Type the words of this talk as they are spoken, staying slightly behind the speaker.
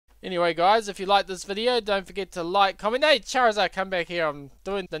Anyway guys, if you like this video, don't forget to like, comment. Hey Charizard, come back here, I'm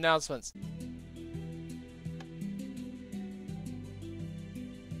doing the announcements.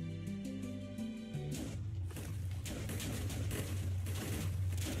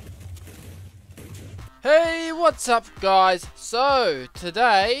 Hey, what's up guys? So,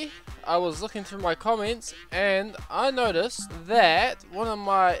 today I was looking through my comments and I noticed that one of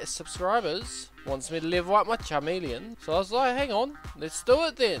my subscribers wants me to level up my Charmeleon. So I was like, hang on, let's do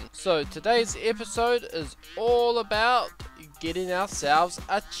it then. So today's episode is all about getting ourselves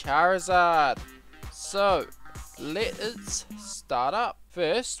a Charizard. So, let's start up.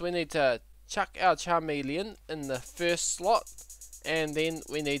 First, we need to chuck our Charmeleon in the first slot. And then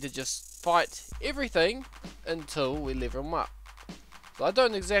we need to just fight everything until we level them up. So I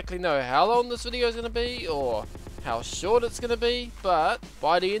don't exactly know how long this video is going to be or how short it's going to be, but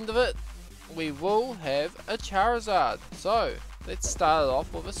by the end of it we will have a Charizard. So let's start it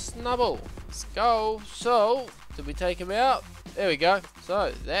off with a Snubble. Let's go. So did we take him out? There we go.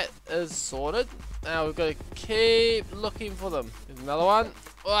 So that is sorted. Now we've got to keep looking for them. There's another one.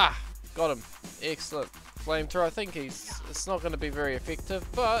 Ah, got him. Excellent. Flamethrower, I think it's not going to be very effective,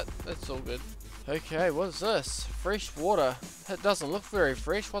 but it's all good. Okay, what is this? Fresh water. It doesn't look very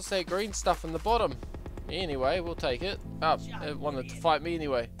fresh. What's that green stuff in the bottom? Anyway, we'll take it. Oh, it wanted to fight me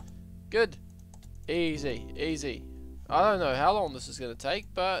anyway. Good. Easy, easy. I don't know how long this is going to take,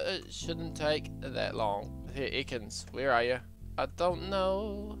 but it shouldn't take that long. Here, Ekans, where are you? I don't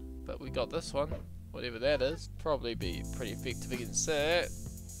know, but we got this one. Whatever that is. Probably be pretty effective against that.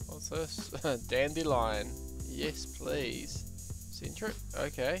 What's this? Dandelion. Yes, please. Centric.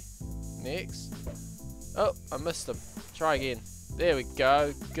 Okay. Next. Oh, I missed him. Try again. There we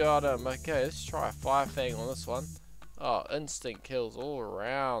go. Got him. Okay, let's try a Fire Fang on this one. Oh, instant kills all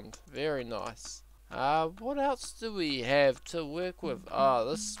around. Very nice. What else do we have to work with? Oh,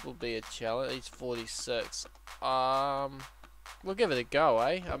 this will be a challenge. He's 46. We'll give it a go,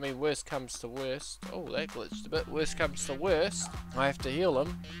 eh? I mean, worst comes to worst. Oh, that glitched a bit. Worst comes to worst, I have to heal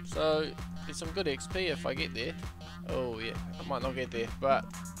him. So, get some good XP if I get there. Oh, yeah. I might not get there, but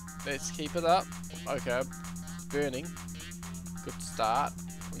let's keep it up. Okay, burning. Good start.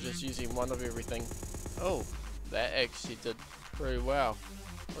 I'm just using one of everything. Oh, that actually did pretty well.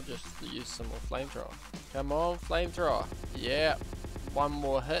 I'll just use some more Flamethrower. Come on, Flamethrower. Yeah, one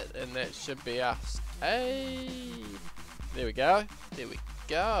more hit and that should be us. Hey! There we go. There we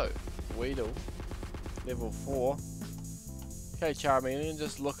go. Weedle. Level 4. Okay, Charmeleon,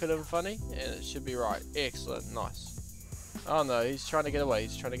 just look at him funny and it should be right. Excellent. Nice. Oh no, he's trying to get away.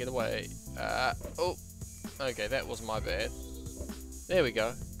 He's trying to get away. Oh. Okay, that was my bad. There we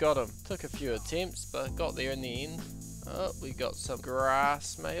go. Got him. Took a few attempts, but got there in the end. Oh, we got some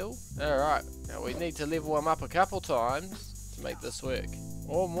grass mail. Alright. Now we need to level him up a couple times to make this work.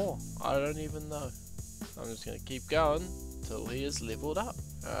 Or more. I don't even know. I'm just going to keep going until he is leveled up.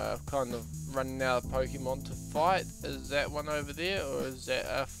 I've kind of running out of Pokemon to fight. Is that one over there or is that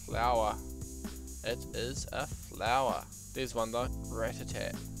a flower? It is a flower. There's one though.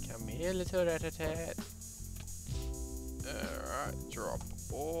 Rattata. Come here, little Rattata. Alright, drop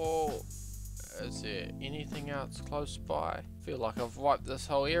all. Is there anything else close by? I feel like I've wiped this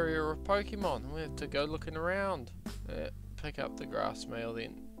whole area of Pokemon. We have to go looking around. Pick up the grass mail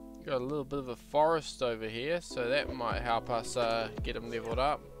then. Got a little bit of a forest over here, so that might help us get him leveled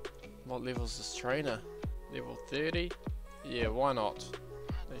up. What level's this trainer? Level 30? Yeah, why not?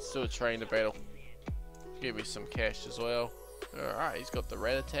 Let's do a trainer battle. Give me some cash as well. Alright, he's got the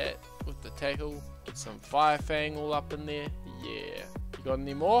Rattata with the tackle. Get some Fire Fang all up in there. Yeah. You got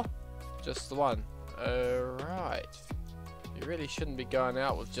any more? Just the one. Alright. You really shouldn't be going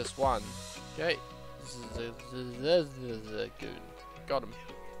out with just one. Okay. Got him.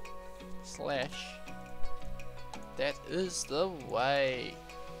 Slash. That is the way.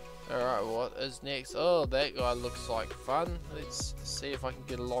 Alright, what is next? Oh, that guy looks like fun. Let's see if I can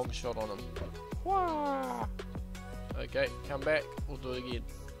get a long shot on him. Wah! Okay, come back. We'll do it again.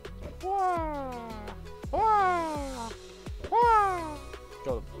 Wah! Wah! Wah!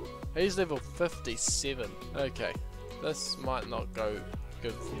 Got him. He's level 57. Okay, this might not go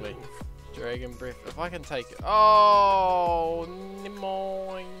good for me. Dragon Breath. If I can take it. Oh,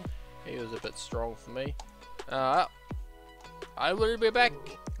 Nemoine. He was a bit strong for me. I will be back.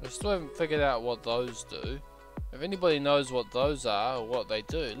 I still haven't figured out what those do. If anybody knows what those are or what they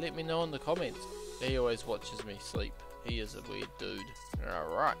do, let me know in the comments. He always watches me sleep. He is a weird dude.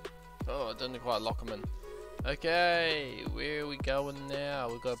 Alright. Oh, I didn't quite lock him in. Okay, where are we going now?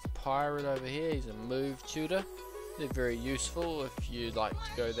 We've got a pirate over here. He's a move tutor. They're very useful if you like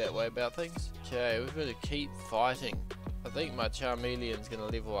to go that way about things. Okay, we've got to keep fighting. I think my Charmeleon's gonna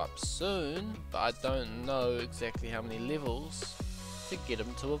level up soon, but I don't know exactly how many levels to get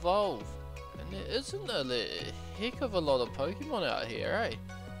him to evolve. And there isn't a heck of a lot of Pokemon out here, eh?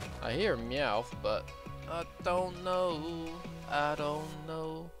 I hear a Meowth, but I don't know. I don't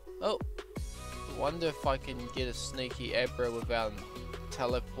know. Oh, I wonder if I can get a sneaky Abra without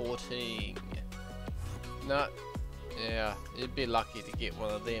teleporting. No. Yeah, you'd be lucky to get one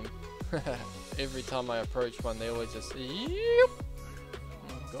of them. Every time I approach one, they always just yep.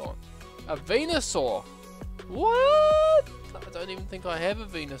 Gone. A Venusaur. What? I don't even think I have a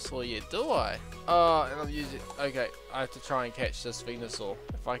Venusaur yet, do I? Oh, and I'm using. Okay, I have to try and catch this Venusaur.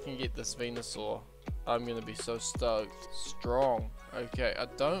 If I can get this Venusaur, I'm gonna be so stoked. Strong. Okay, I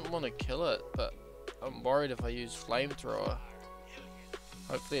don't want to kill it, but I'm worried if I use Flamethrower.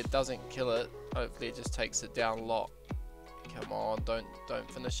 Hopefully it doesn't kill it. Hopefully it just takes it down a lot. Come on,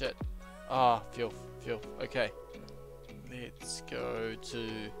 don't finish it. Ah, phew. Okay. Let's go to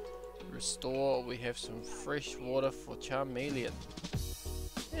restore. We have some fresh water for Charmeleon.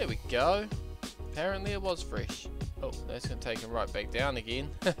 There we go. Apparently it was fresh. Oh, that's going to take him right back down again.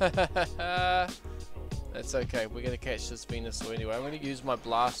 That's okay. We're going to catch this Venusaur anyway. I'm going to use my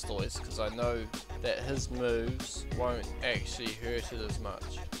Blastoise because I know that his moves won't actually hurt it as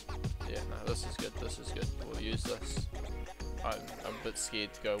much. Yeah, no, this is good. This is good. We'll use this. I'm a bit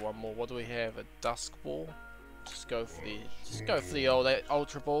scared to go one more. What do we have? A Dusk Ball. Just go for the old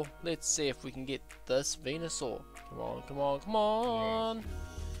Ultra Ball. Let's see if we can get this Venusaur. Come on.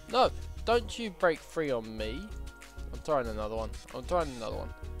 No, don't you break free on me. I'm trying another one.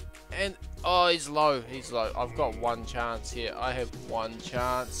 And oh, he's low. I've got one chance here. I have one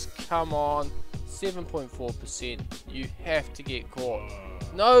chance. Come on. 7.4%. You have to get caught.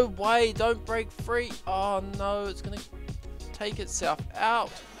 No way. Don't break free. Oh no, it's gonna take itself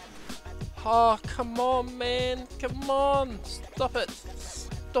out. Oh, come on, man. Come on. Stop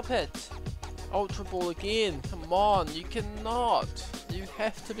it. Ultra Ball again. Come on. You cannot. You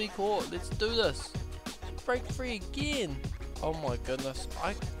have to be caught. Let's do this. Break free again. Oh my goodness.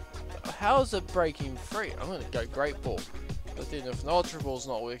 How is it breaking free? I'm going to go Great Ball. But then if an Ultra Ball's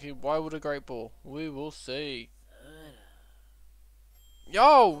not working, why would a Great Ball? We will see.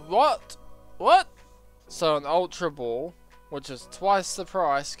 Yo, what? What? So an Ultra Ball, which is twice the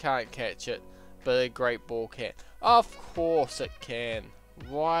price, can't catch it, but a Great Ball can. Of course it can.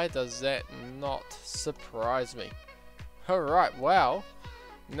 Why does that not surprise me? Alright, well,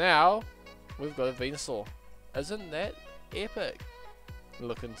 now we've got a Venusaur. Isn't that epic?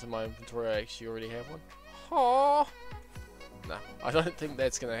 Look into my inventory, I actually already have one. Oh, no, I don't think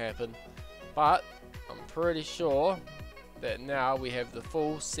that's going to happen. But I'm pretty sure that now we have the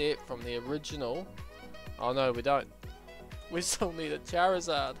full set from the original. Oh no, we don't. We still need a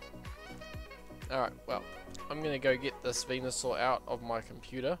Charizard. Alright, well, I'm going to go get this Venusaur out of my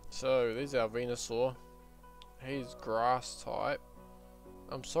computer. So, there's our Venusaur. He's grass type.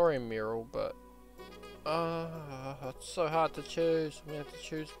 I'm sorry, Meryl, but it's so hard to choose. We have to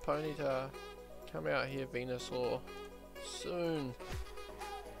choose Ponyta. Come out here, Venusaur. Soon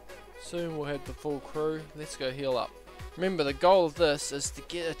we'll have the full crew. Let's go heal up. Remember, the goal of this is to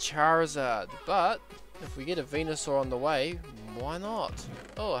get a Charizard, but if we get a Venusaur on the way, why not?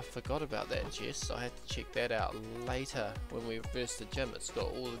 Oh, I forgot about that, Jess. I have to check that out later when we reverse the gym. It's got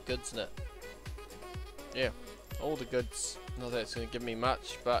all the goods in it. Yeah, all the goods. Not that it's going to give me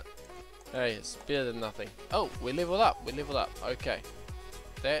much, but hey, it's better than nothing. Oh, we leveled up. Okay,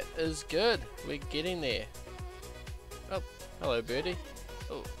 that is good. We're getting there. Oh, hello, birdie.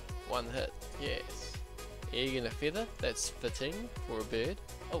 Oh, one hit. Yes. Egg and a feather. That's fitting for a bird.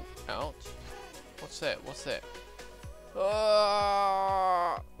 Oh, ouch. What's that?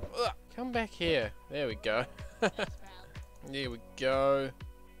 Oh, come back here. There we go. There we go.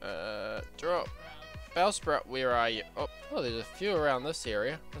 Drop. Bellsprout, where are you? Oh, there's a few around this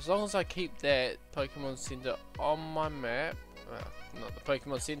area. As long as I keep that Pokemon Center on my map. Not the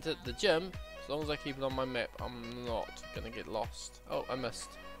Pokemon Center, the gym. As long as I keep it on my map, I'm not gonna get lost. Oh, I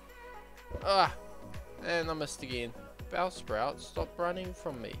missed. And I missed again. Bellsprout, stop running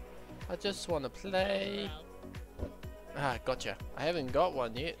from me. I just want to play. Gotcha. I haven't got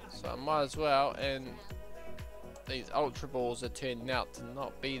one yet, so I might as well. And these Ultra Balls are turning out to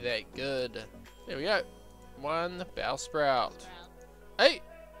not be that good. There we go. One Bellsprout. Hey!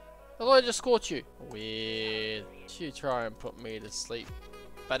 I thought I just caught you. Weird. You try and put me to sleep,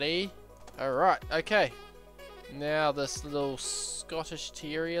 buddy. Alright, okay. Now this little Scottish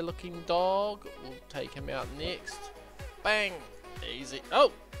Terrier looking dog. We'll take him out next. Bang! Easy.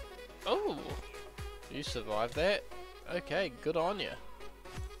 Oh! Oh! You survived that. Okay, good on you.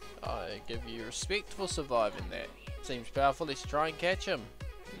 I give you respect for surviving that. Seems powerful. Let's try and catch him.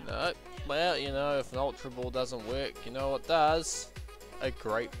 Nope. Well, you know, if an Ultra Ball doesn't work, you know what does? A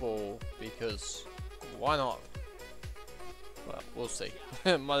Great Ball, because why not? Well, we'll see.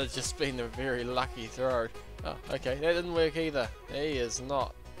 It might have just been a very lucky throw. Oh, okay, that didn't work either. He is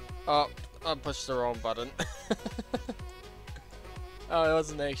not. Oh, I pushed the wrong button. Oh, I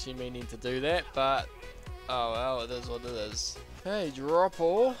wasn't actually meaning to do that, but oh well, it is what it is. Hey, drop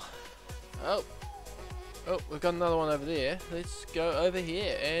all. Oh, we've got another one over there. Let's go over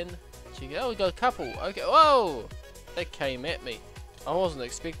here and check it out. We got a couple. Okay, whoa! That came at me. I wasn't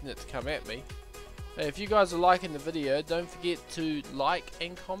expecting it to come at me. Hey, if you guys are liking the video, don't forget to like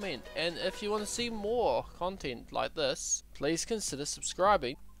and comment. And if you want to see more content like this, please consider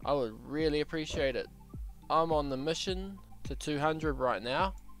subscribing. I would really appreciate it. I'm on the mission to 200 right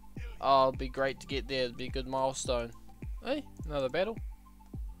now. Oh, it'd be great to get there. It'd be a good milestone. Hey, another battle.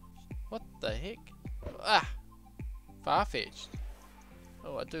 What the heck? Ah! Farfetch'd.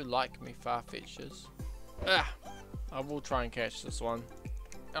 Oh, I do like me Farfetch'd. Ah! I will try and catch this one.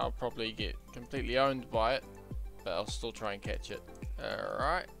 I'll probably get completely owned by it, but I'll still try and catch it.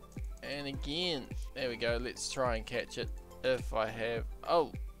 Alright. And again. There we go. Let's try and catch it. If I have...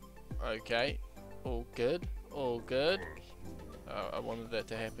 Oh! Okay. All good. All good. I wanted that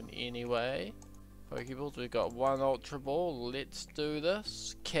to happen anyway. Pokeballs, we've got one Ultra Ball. Let's do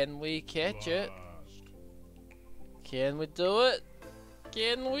this. Can we catch it? Can we do it?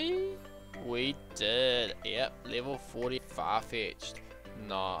 Can we? We did. Yep, level 40 Farfetch'd.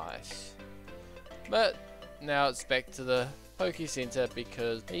 Nice. But now it's back to the Poke Center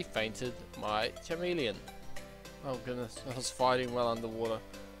because he fainted my chameleon. Oh goodness, I was fighting well underwater.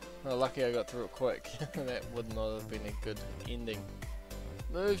 Oh, lucky I got through it quick. That would not have been a good ending.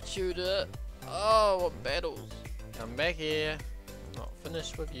 Move, Tudor. Oh, what battles. Come back here. Not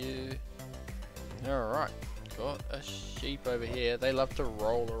finished with you. Alright. Got a sheep over here. They love to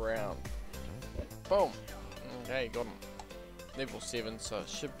roll around. Boom. Okay, got him. Level 7, so it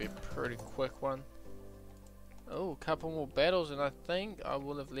should be a pretty quick one. Oh, a couple more battles and I think I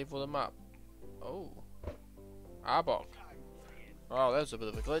will have leveled them up. Oh. Arbok. Oh, that was a bit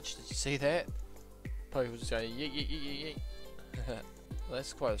of a glitch. Did you see that? Poke was just going yeet, yeet, yeet, yeet, yeet. Well,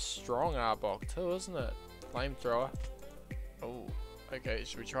 that's quite a strong Arbok too, isn't it? Flamethrower. Oh, okay.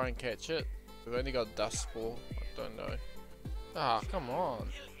 Should we try and catch it? We've only got Dust Spore. I don't know. Ah, come on.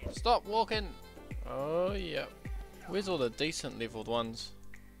 Stop walking. Oh, yeah. Where's all the decent leveled ones?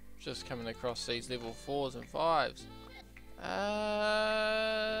 Just coming across these level 4s and 5s.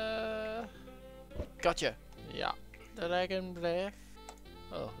 Gotcha. Yeah. Dragon Breath.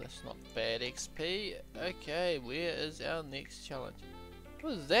 Oh, that's not bad XP. Okay, where is our next challenge?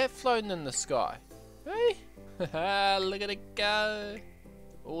 What is that floating in the sky? Hey? Haha, look at it go.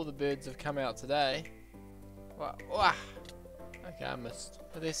 All the birds have come out today. Wah. Okay, I missed.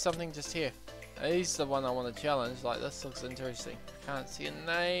 But there's something just here. He's the one I want to challenge. Like, this looks interesting. Can't see a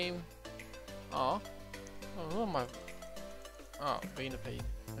name. Oh, what am I? Oh, Venipede.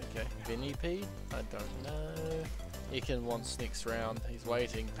 Okay, Venipede? I don't know. Ekin next round. He's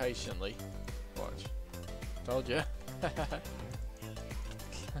waiting patiently. Watch. Told ya.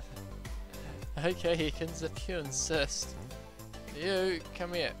 Okay, Ekins, if you insist. You,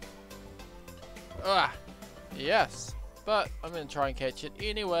 come here. Ah! Yes! But I'm gonna try and catch it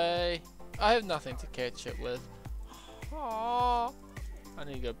anyway. I have nothing to catch it with. Aww. I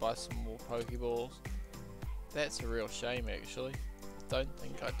need to go buy some more Pokeballs. That's a real shame actually. Don't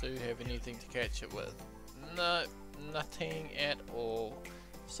think I do have anything to catch it with. No, nothing at all.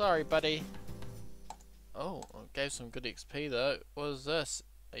 Sorry buddy. Oh, I gave some good XP though. What is this?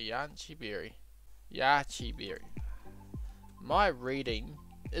 A Yanchi Berry. Yachi Berry. My reading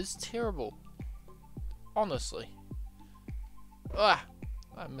is terrible. Honestly. Ah!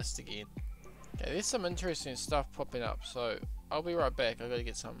 I missed again. Okay, there's some interesting stuff popping up, so I'll be right back. I gotta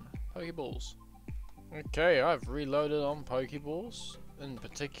get some Pokeballs. Okay, I've reloaded on Pokeballs, in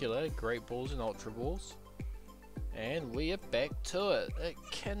particular Great Balls and Ultra Balls, and we are back to it. It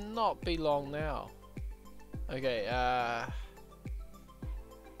cannot be long now. Okay,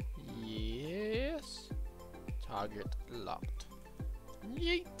 yes. Target locked.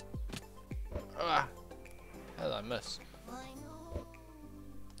 Yeet. Ah, how did I miss?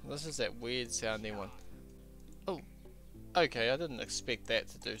 This is that weird sounding one. Oh, okay, I didn't expect that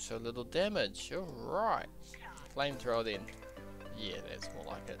to do so little damage. Alright. Flamethrower then. Yeah, that's more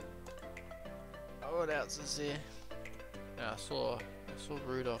like it. Oh, what else is there? I saw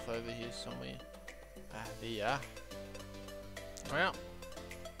Rudolph over here somewhere. Ah, there you are. Well,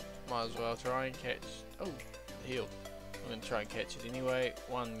 might as well try and catch. Oh, the heal. I'm gonna try and catch it anyway.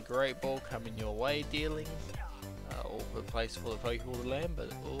 One Great Ball coming your way, dealing. awkward place for the Pokeball to land,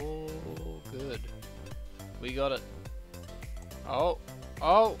 but oh, good. We got it. Oh,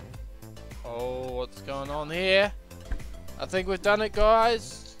 what's going on here? I think we've done it,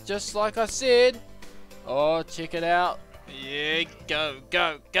 guys. Just like I said. Oh, check it out. Yeah, go.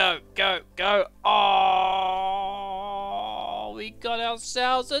 Oh, we got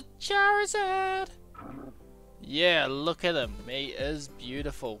ourselves a Charizard. Yeah, look at him. He is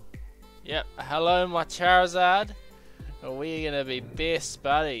beautiful. Yep, hello my Charizard. We're gonna be best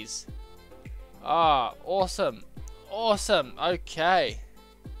buddies. Ah, awesome. Okay.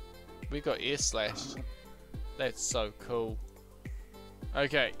 We got Air Slash. That's so cool.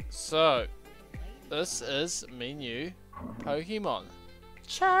 Okay, so this is me new Pokemon,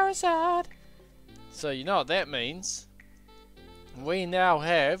 Charizard. So you know what that means. We now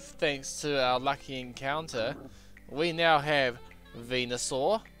have, thanks to our lucky encounter, we now have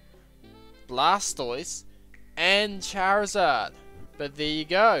Venusaur, Blastoise, and Charizard. But there you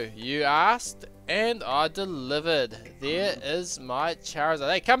go. You asked, and I delivered. There is my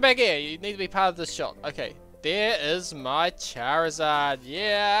Charizard. Hey, come back here. You need to be part of this shot. Okay. There is my Charizard.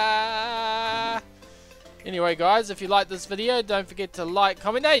 Yeah. Anyway, guys, if you like this video, don't forget to like,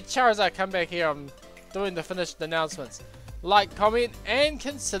 comment. Hey, Charizard, come back here. I'm doing the finished announcements. Like, comment, and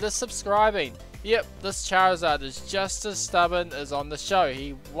consider subscribing. Yep, this Charizard is just as stubborn as on the show.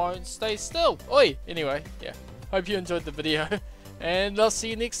 He won't stay still. Oi! Anyway, yeah. Hope you enjoyed the video. And I'll see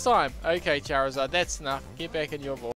you next time. Okay, Charizard, that's enough. Get back in your voice.